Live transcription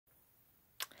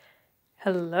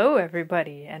Hello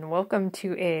everybody, and welcome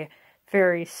to a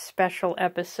very special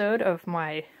episode of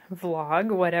my vlog,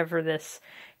 whatever this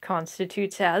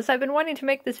constitutes as. I've been wanting to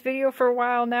make this video for a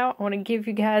while now. I want to give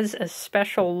you guys a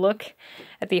special look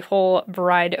at the whole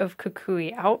Bride of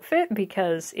Cucuy outfit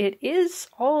because it is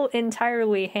all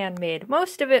entirely handmade.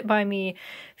 Most of it by me, a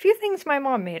few things my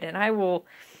mom made, and I will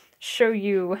show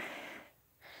you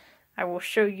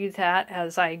that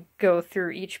as I go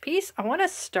through each piece. I want to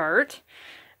start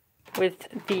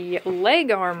with the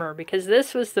leg armor, because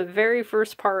this was the very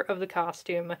first part of the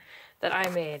costume that I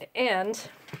made. And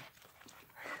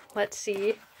let's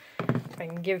see if I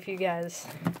can give you guys,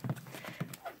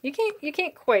 you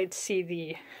can't quite see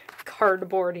the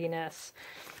cardboardiness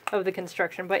of the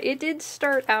construction, but it did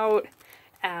start out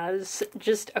as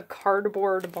just a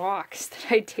cardboard box that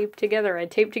I taped together. I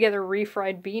taped together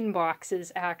refried bean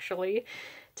boxes actually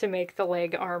to make the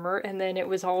leg armor, and then it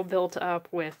was all built up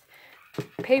with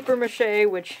paper mache,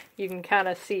 which you can kind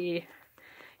of see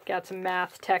got some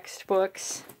math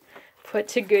textbooks put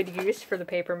to good use for the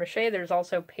paper mache. There's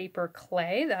also paper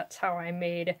clay. That's how I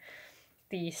made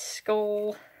the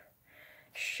skull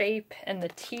shape and the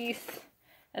teeth,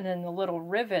 and then the little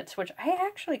rivets, which I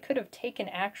actually could have taken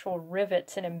actual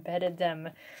rivets and embedded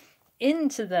them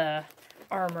into the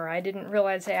armor. I didn't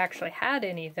realize I actually had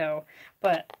any though,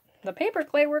 but the paper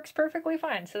clay works perfectly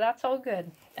fine, so that's all good.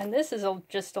 And this is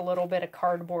just a little bit of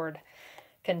cardboard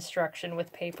construction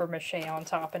with paper mache on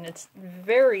top, and it's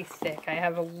very thick. I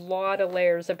have a lot of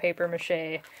layers of paper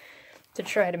mache to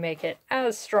try to make it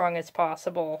as strong as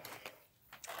possible.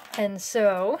 And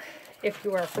so, if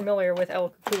you are familiar with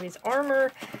El Cucuy's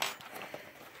armor,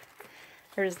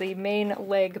 there's the main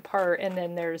leg part, and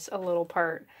then there's a little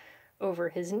part over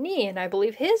his knee, and I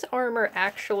believe his armor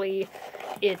actually,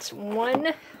 it's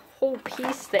one whole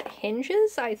piece that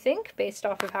hinges, I think, based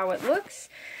off of how it looks.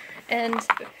 And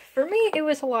for me, it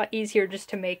was a lot easier just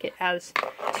to make it as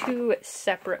two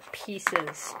separate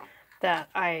pieces that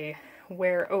I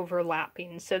wear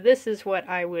overlapping. So this is what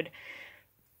I would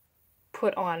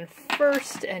put on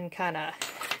first and kind of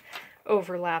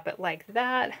overlap it like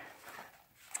that.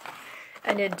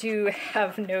 And I do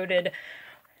have noted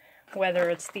whether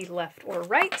it's the left or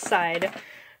right side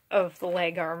of the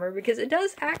leg armor, because it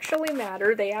does actually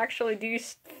matter. They actually do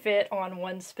fit on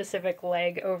one specific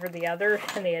leg over the other,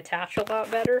 and they attach a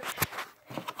lot better.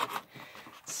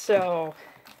 So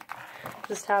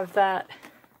just have that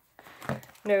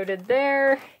noted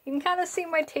there. You can kind of see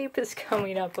my tape is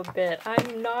coming up a bit.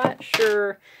 I'm not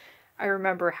sure I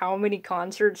remember how many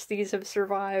concerts these have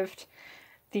survived.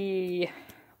 The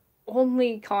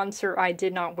only concert I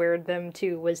did not wear them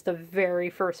to was the very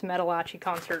first Metalachi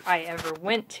concert I ever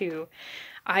went to.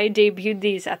 I debuted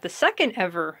these at the second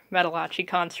ever Metalachi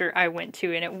concert I went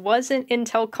to, and it wasn't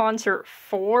until concert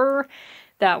 4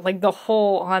 that like the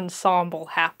whole ensemble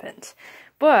happened.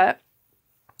 But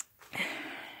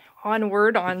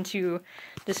onward onto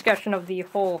discussion of the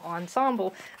whole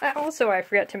ensemble. I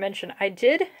forgot to mention, I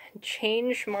did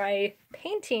change my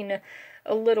painting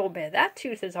a little bit. That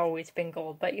tooth has always been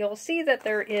gold, but you'll see that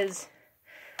there is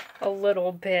a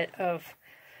little bit of,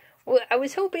 well, I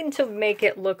was hoping to make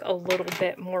it look a little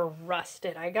bit more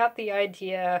rusted. I got the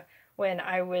idea when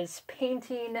I was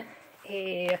painting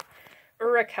a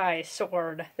Urukai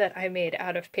sword that I made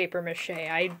out of paper mache.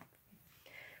 I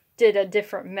did a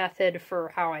different method for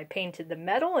how I painted the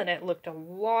metal, and it looked a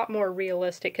lot more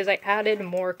realistic because I added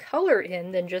more color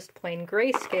in than just plain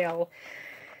grayscale.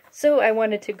 So I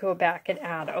wanted to go back and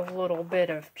add a little bit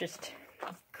of just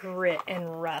grit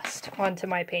and rust onto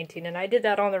my painting, and I did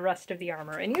that on the rest of the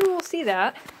armor, and you will see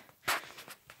that.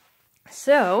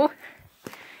 So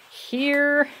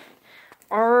here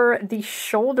are the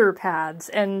shoulder pads,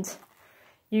 and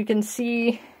you can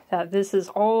see that this is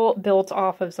all built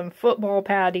off of some football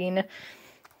padding.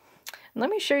 Let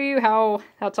me show you how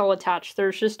that's all attached.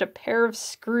 There's just a pair of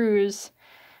screws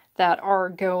that are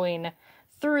going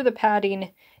through the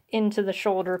padding into the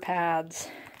shoulder pads,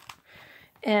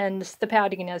 and the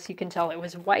padding, as you can tell, it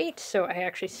was white, so I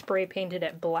actually spray painted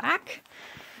it black.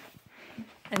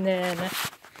 And then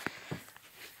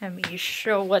let me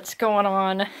show what's going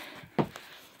on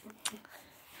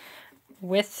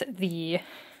with the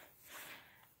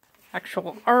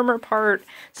actual armor part.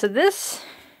 So this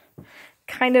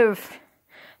kind of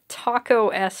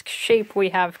taco-esque shape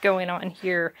we have going on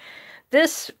here,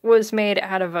 this was made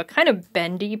out of a kind of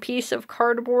bendy piece of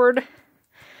cardboard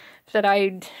that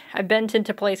I bent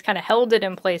into place, kind of held it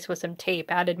in place with some tape,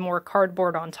 added more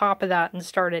cardboard on top of that, and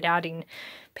started adding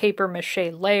paper mache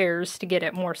layers to get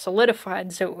it more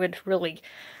solidified so it would really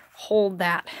hold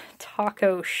that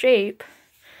taco shape.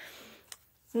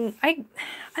 I'm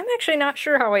actually not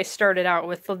sure how I started out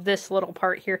with this little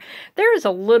part here. There is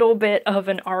a little bit of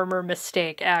an armor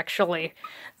mistake, actually,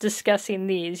 discussing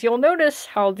these. You'll notice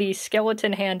how the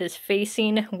skeleton hand is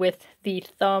facing with the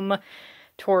thumb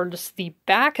towards the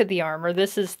back of the armor.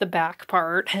 This is the back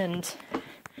part, and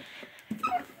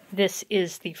this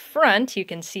is the front. You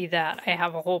can see that I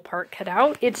have a whole part cut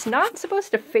out. It's not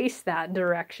supposed to face that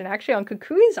direction. Actually, on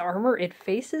Cucuy's armor, it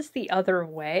faces the other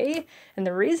way. And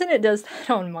the reason it does that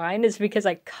on mine is because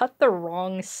I cut the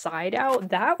wrong side out.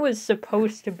 That was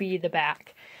supposed to be the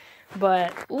back.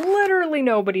 But literally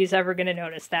nobody's ever going to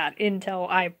notice that until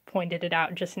I pointed it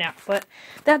out just now. But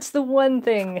that's the one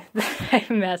thing that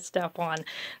I messed up on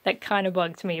that kind of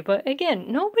bugs me. But again,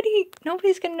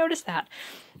 nobody's going to notice that.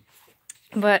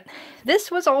 But this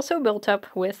was also built up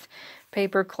with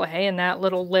paper clay, and that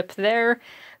little lip there.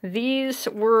 These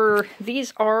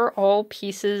are all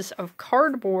pieces of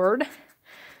cardboard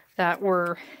that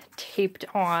were taped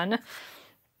on.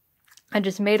 I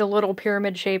just made a little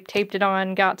pyramid shape, taped it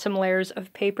on, got some layers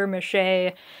of paper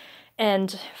mache,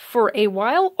 and for a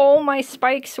while all my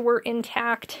spikes were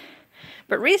intact.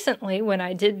 But recently, when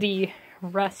I did the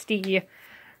rusty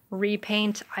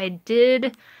repaint, I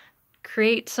did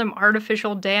create some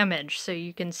artificial damage. So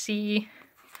you can see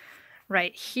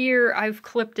right here, I've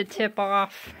clipped a tip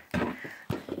off.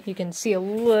 You can see a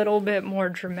little bit more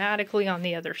dramatically on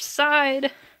the other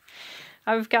side.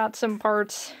 I've got some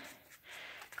parts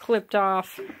clipped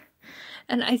off.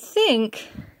 And I think,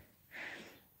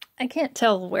 I can't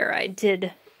tell where I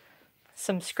did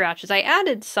some scratches. I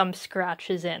added some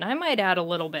scratches in. I might add a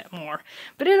little bit more,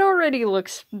 but it already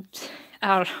looks,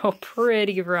 I don't know,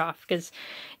 pretty rough, because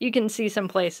you can see some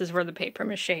places where the paper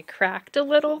mache cracked a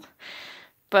little,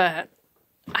 but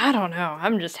I don't know.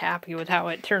 I'm just happy with how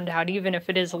it turned out, even if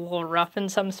it is a little rough in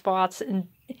some spots. And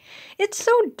it's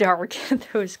so dark at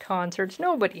those concerts,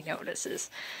 nobody notices.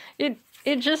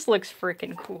 It just looks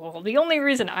freaking cool. The only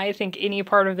reason I think any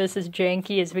part of this is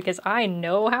janky is because I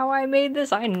know how I made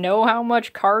this. I know how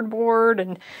much cardboard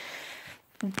and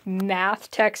math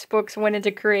textbooks went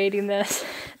into creating this.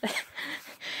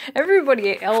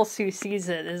 Everybody else who sees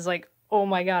it is like, oh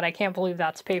my god, I can't believe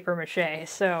that's paper mache.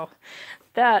 So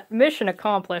that mission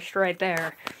accomplished right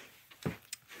there.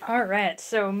 Alright,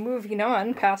 so moving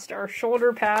on past our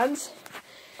shoulder pads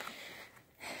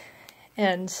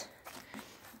and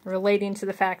relating to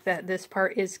the fact that this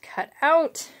part is cut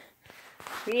out,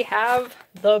 we have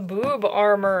the boob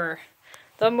armor.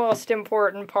 The most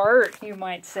important part, you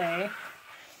might say.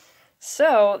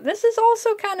 So, this is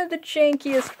also kind of the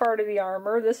jankiest part of the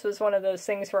armor. This was one of those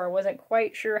things where I wasn't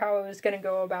quite sure how I was going to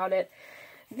go about it.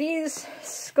 These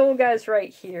skull guys right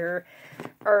here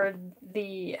are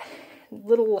the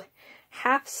little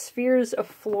half spheres of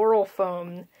floral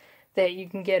foam that you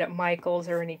can get at Michael's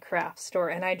or any craft store,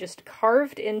 and I just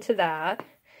carved into that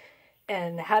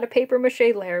and had a paper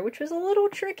mache layer, which was a little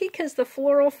tricky because the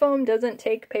floral foam doesn't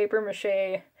take paper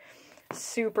mache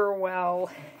super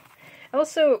well.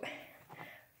 Also,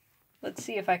 let's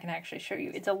see if I can actually show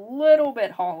you. It's a little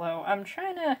bit hollow. I'm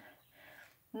trying to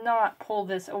not pull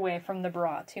this away from the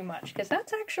bra too much, because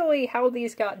that's actually how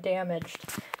these got damaged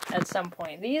at some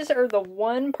point. These are the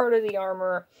one part of the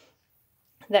armor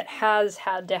that has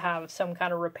had to have some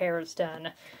kind of repairs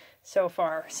done so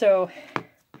far. So,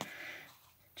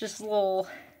 just a little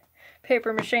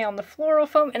paper mache on the floral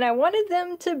foam, and I wanted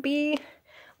them to be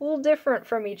a little different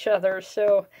from each other,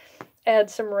 so add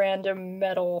some random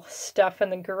metal stuff in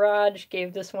the garage,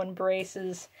 gave this one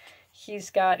braces. He's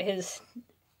got his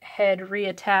head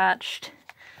reattached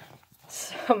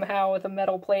somehow with a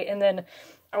metal plate, and then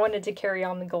I wanted to carry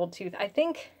on the gold tooth. I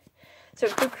think, so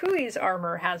Cucuy's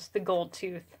armor has the gold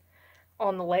tooth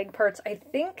on the leg parts. I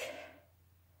think,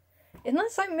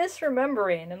 unless I am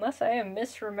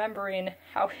misremembering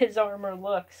how his armor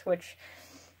looks, which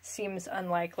seems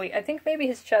unlikely, I think maybe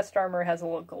his chest armor has a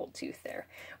little gold tooth there.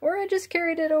 Or I just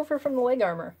carried it over from the leg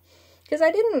armor, because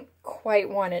I didn't quite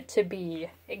want it to be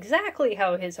exactly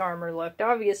how his armor looked.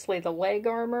 Obviously the leg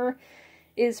armor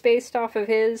is based off of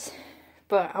his,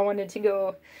 but I wanted to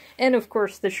go, and of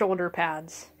course the shoulder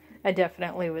pads, I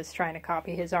definitely was trying to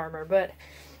copy his armor, but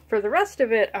for the rest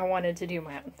of it, I wanted to do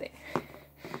my own thing.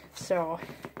 So,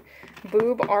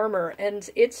 boob armor, and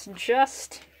it's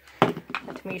just,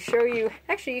 let me show you,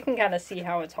 actually you can kind of see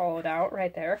how it's hollowed out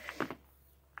right there.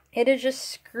 It is just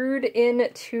screwed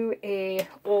into a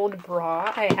old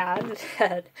bra I had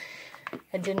that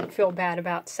I didn't feel bad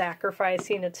about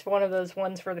sacrificing. It's one of those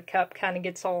ones where the cup kind of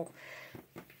gets all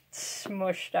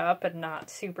smushed up and not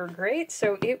super great,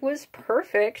 so it was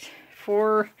perfect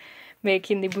for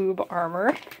making the boob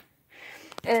armor.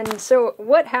 And so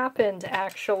what happened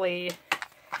actually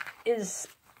is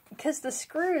because the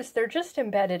screws, they're just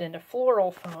embedded into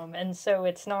floral foam, and so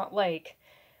it's not like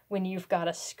when you've got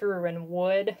a screw in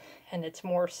wood and it's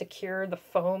more secure, the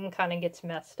foam kind of gets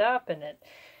messed up and it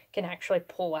can actually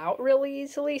pull out really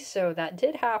easily. So that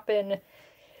did happen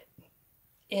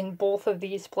in both of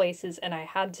these places, and I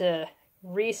had to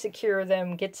re-secure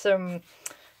them, get some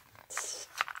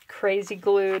crazy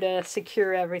glue to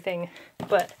secure everything,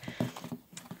 but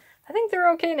I think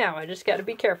they're okay now. I just got to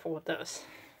be careful with those.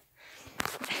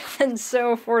 And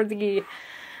so for the,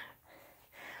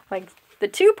 like, the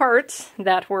two parts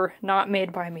that were not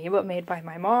made by me, but made by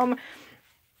my mom,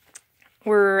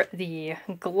 were the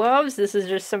gloves. This is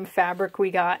just some fabric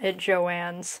we got at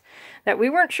Joann's that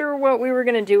we weren't sure what we were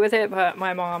going to do with it, but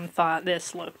my mom thought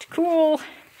this looked cool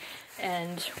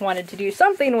and wanted to do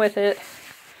something with it.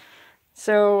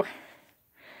 So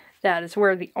that is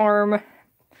where the arm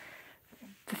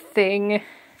thing,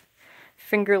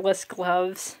 fingerless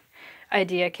gloves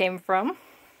idea came from.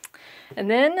 And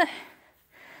then,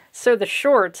 so the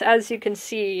shorts, as you can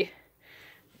see,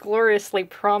 gloriously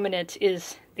prominent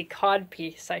is the cod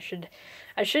piece. I should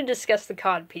discuss the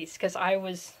cod piece, because I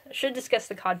should discuss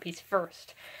the cod piece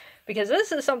first, because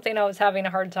this is something I was having a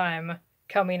hard time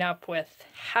coming up with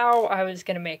how I was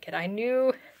going to make it. I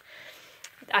knew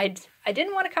I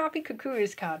didn't want to copy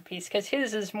Cucuy's cod piece, because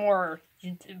his is more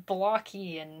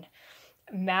blocky and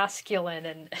masculine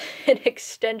and an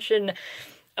extension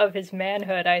of his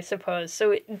manhood, I suppose.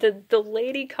 So the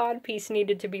lady cod piece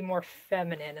needed to be more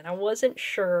feminine, and I wasn't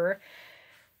sure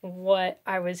what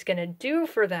I was gonna do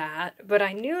for that, but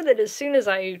I knew that as soon as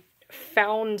I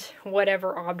found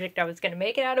whatever object I was gonna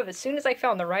make it out of, as soon as I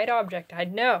found the right object,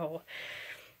 I'd know.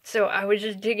 So I was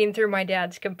just digging through my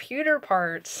dad's computer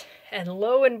parts, and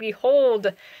lo and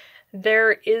behold,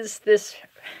 there is this.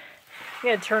 I'm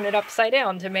gonna turn it upside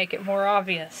down to make it more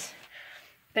obvious.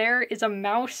 There is a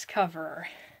mouse cover.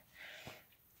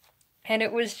 And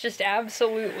it was just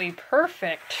absolutely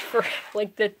perfect for,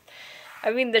 like, the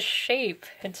shape.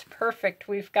 It's perfect.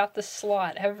 We've got the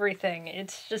slot, everything.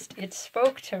 It's just, it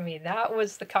spoke to me. That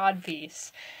was the cod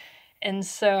piece. And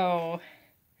so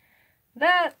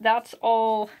that's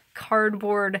all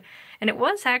cardboard. And it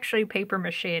was actually paper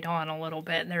mache'd on a little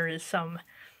bit. There is some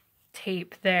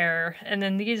tape there. And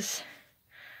then these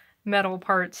metal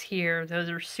parts here, those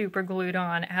are super glued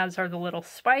on, as are the little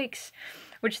spikes,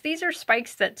 which these are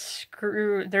spikes that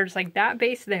screw. There's like that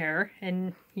base there,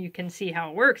 and you can see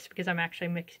how it works because I'm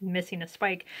actually missing a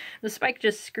spike. The spike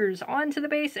just screws onto the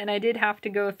base, and I did have to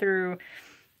go through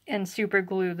and super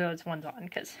glue those ones on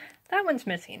because that one's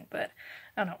missing, but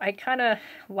I don't know. I kind of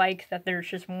like that there's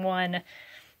just one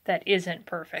that isn't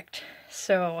perfect.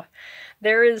 So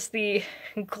there is the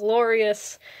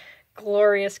glorious,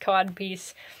 glorious cod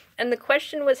piece. And the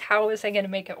question was, how was I going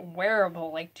to make it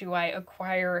wearable? Like, do I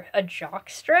acquire a jock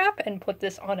strap and put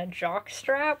this on a jock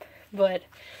strap? But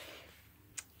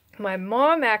my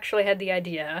mom actually had the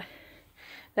idea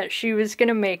that she was going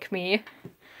to make me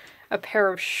a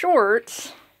pair of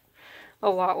shorts, a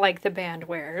lot like the band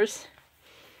wears,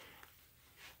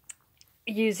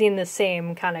 using the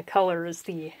same kind of color as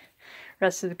the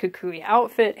rest of the Cucuy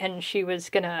outfit. And she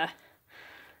was going to,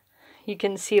 you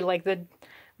can see like the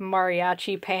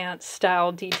mariachi pants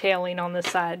style detailing on the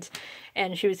sides,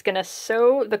 and she was gonna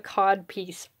sew the cod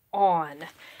piece on.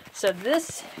 So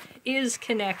this is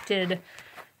connected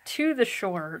to the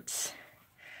shorts.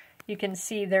 You can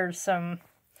see there's some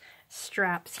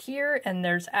straps here, and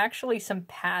there's actually some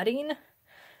padding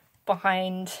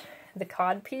behind the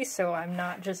cod piece, so I'm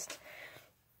not just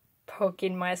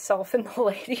poking myself in the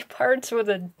lady parts with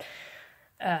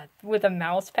a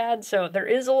mouse pad. So there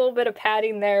is a little bit of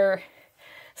padding there.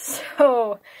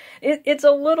 So it's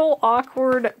a little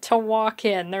awkward to walk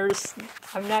in.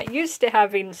 I'm not used to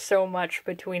having so much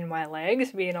between my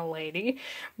legs, being a lady,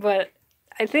 but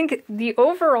I think the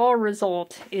overall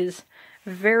result is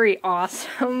very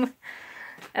awesome,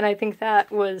 and I think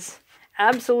that was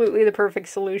absolutely the perfect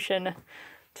solution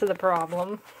to the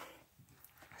problem.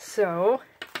 So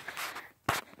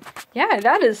yeah,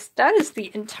 that is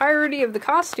the entirety of the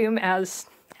costume as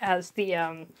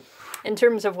the in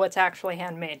terms of what's actually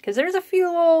handmade, because there's a few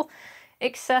little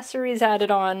accessories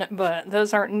added on, but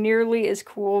those aren't nearly as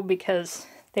cool because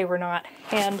they were not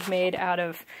handmade out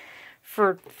of,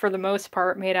 for the most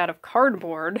part, made out of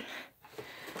cardboard.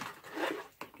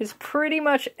 Because pretty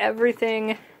much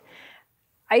everything,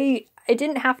 I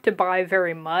didn't have to buy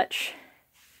very much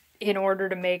in order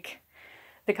to make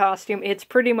the costume. It's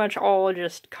pretty much all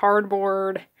just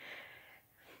cardboard,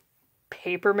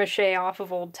 paper mache off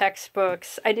of old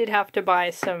textbooks. I did have to buy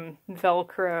some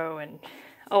Velcro and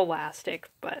elastic,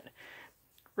 but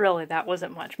really, that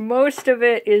wasn't much. Most of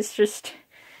it is just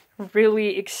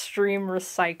really extreme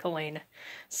recycling.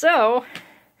 So,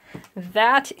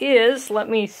 that is, let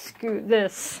me scoot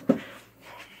this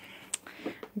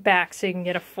back so you can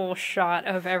get a full shot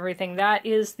of everything. That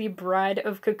is the Bride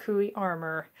of Cucuy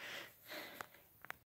Armor.